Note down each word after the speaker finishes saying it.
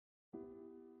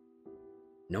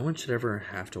No one should ever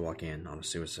have to walk in on a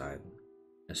suicide,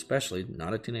 especially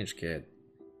not a teenage kid.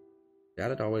 Dad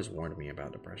had always warned me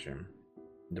about depression.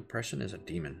 Depression is a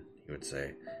demon, he would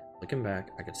say. Looking back,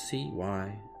 I could see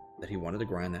why that he wanted to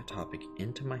grind that topic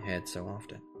into my head so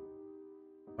often.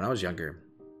 When I was younger,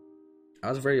 I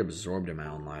was very absorbed in my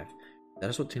own life. That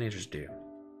is what teenagers do.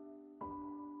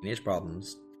 Teenage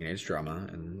problems, teenage drama,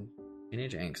 and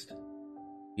teenage angst.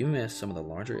 You miss some of the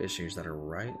larger issues that are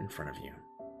right in front of you.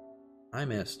 I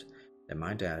missed that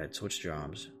my dad had switched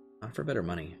jobs, not for better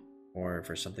money, or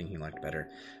for something he liked better,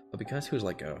 but because he was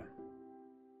let go.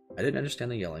 I didn't understand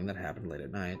the yelling that happened late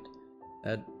at night,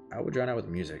 that I would drown out with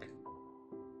music.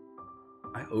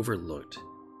 I overlooked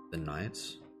the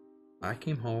nights I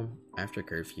came home after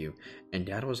curfew, and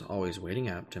Dad was always waiting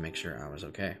up to make sure I was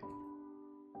okay.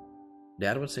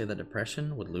 Dad would say that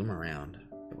depression would loom around.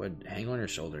 It would hang on your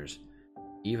shoulders,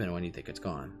 even when you think it's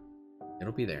gone.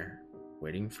 It'll be there,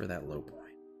 waiting for that low point.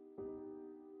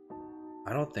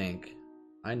 I don't think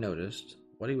I noticed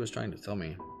what he was trying to tell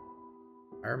me.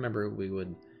 I remember we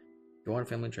would go on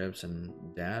family trips, and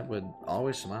Dad would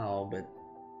always smile, but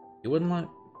he would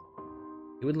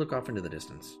look off into the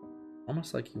distance,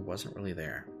 almost like he wasn't really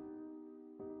there.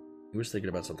 He was thinking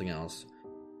about something else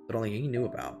that only he knew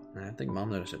about, and I think Mom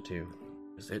noticed it too,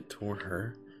 because it tore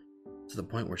her to the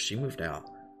point where she moved out.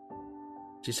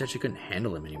 She said she couldn't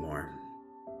handle him anymore.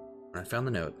 When I found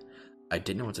the note, I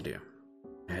didn't know what to do.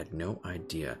 I had no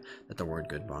idea that the word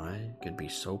goodbye could be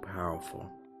so powerful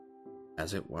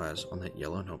as it was on that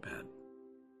yellow notepad.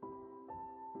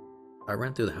 I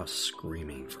ran through the house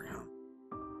screaming for him.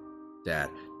 Dad!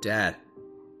 Dad!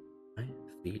 My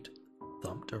feet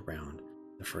thumped around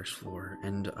the first floor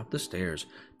and up the stairs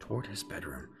toward his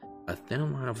bedroom. A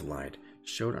thin line of light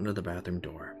showed under the bathroom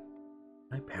door.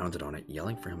 I pounded on it,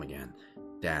 yelling for him again.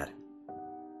 Dad!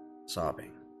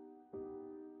 Sobbing.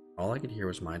 All I could hear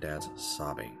was my dad's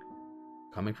sobbing,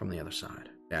 coming from the other side.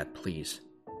 Dad, please.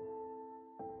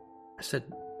 I said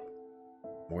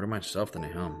more to myself than to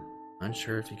him,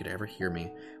 unsure if he could ever hear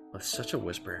me with such a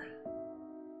whisper.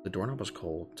 The doorknob was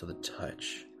cold to the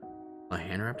touch. My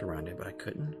hand wrapped around it, but I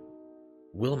couldn't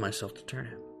will myself to turn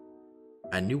it.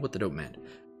 I knew what the note meant.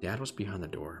 Dad was behind the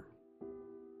door,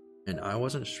 and I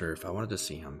wasn't sure if I wanted to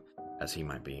see him as he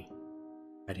might be.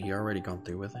 Had he already gone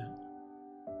through with it?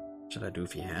 What should I do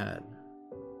if he had?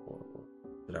 Or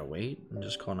should I wait and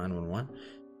just call 911?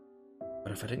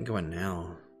 But if I didn't go in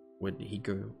now, would he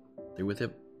go through with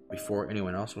it before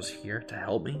anyone else was here to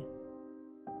help me?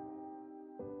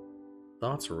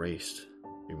 Thoughts raced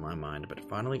through my mind, but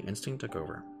finally instinct took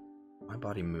over. My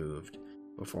body moved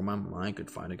before my mind could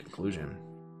find a conclusion.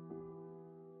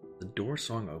 The door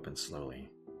swung open slowly.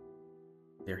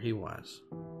 There he was,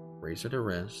 razor to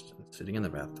wrist, and sitting in the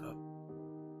bathtub.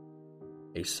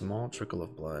 A small trickle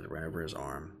of blood ran over his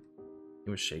arm.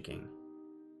 He was shaking.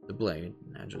 The blade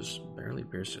had just barely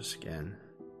pierced his skin.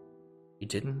 He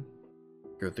didn't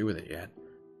go through with it yet.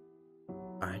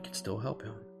 I could still help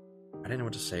him. I didn't know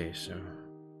what to say, so...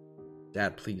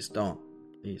 Dad, please, don't.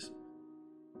 Please.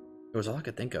 It was all I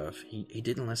could think of. He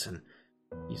didn't listen.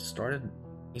 He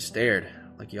stared,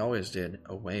 like he always did,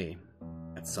 away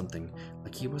at something,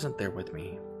 like he wasn't there with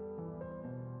me.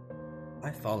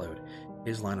 I followed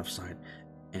his line of sight,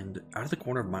 and out of the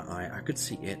corner of my eye, I could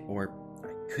see it, or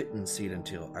I couldn't see it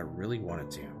until I really wanted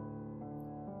to.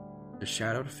 The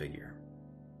shadowed figure.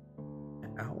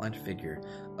 An outlined figure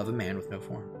of a man with no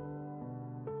form.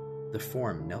 The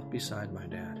form knelt beside my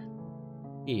dad.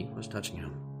 He was touching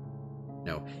him.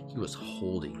 No, he was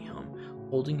holding him,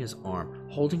 holding his arm,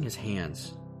 holding his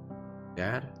hands.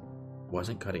 Dad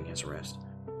wasn't cutting his wrist.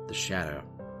 The shadow,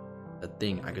 the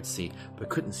thing I could see but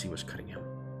couldn't see, was cutting him.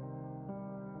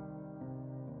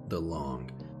 The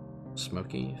long,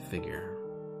 smoky figure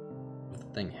of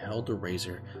the thing held the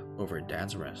razor over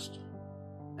Dad's wrist,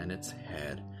 and its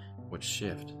head would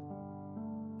shift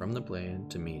from the blade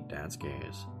to meet Dad's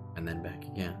gaze, and then back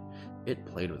again. It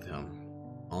played with him,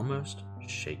 almost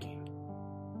shaking.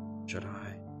 Should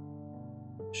I?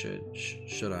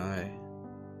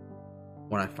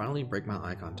 When I finally break my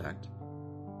eye contact,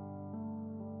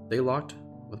 they locked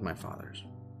with my father's.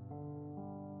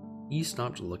 He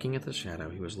stopped looking at the shadow.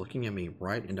 He was looking at me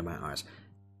right into my eyes.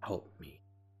 Help me.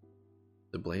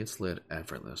 The blade slid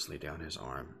effortlessly down his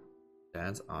arm.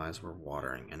 Dad's eyes were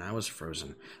watering, and I was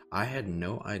frozen. I had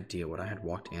no idea what I had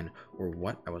walked in or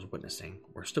what I was witnessing.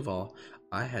 Worst of all,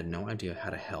 I had no idea how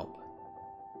to help.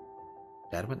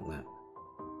 Dad went limp.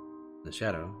 The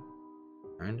shadow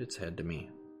turned its head to me.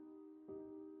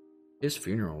 His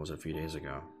funeral was a few days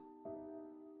ago.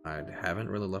 I haven't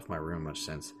really left my room much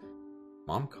since.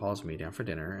 Mom calls me down for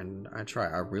dinner, and I try.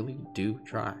 I really do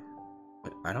try.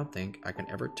 But I don't think I can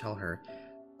ever tell her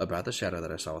about the shadow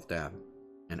that I saw with Dad.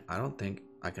 And I don't think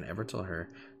I can ever tell her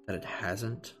that it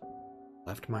hasn't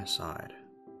left my side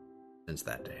since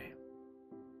that day.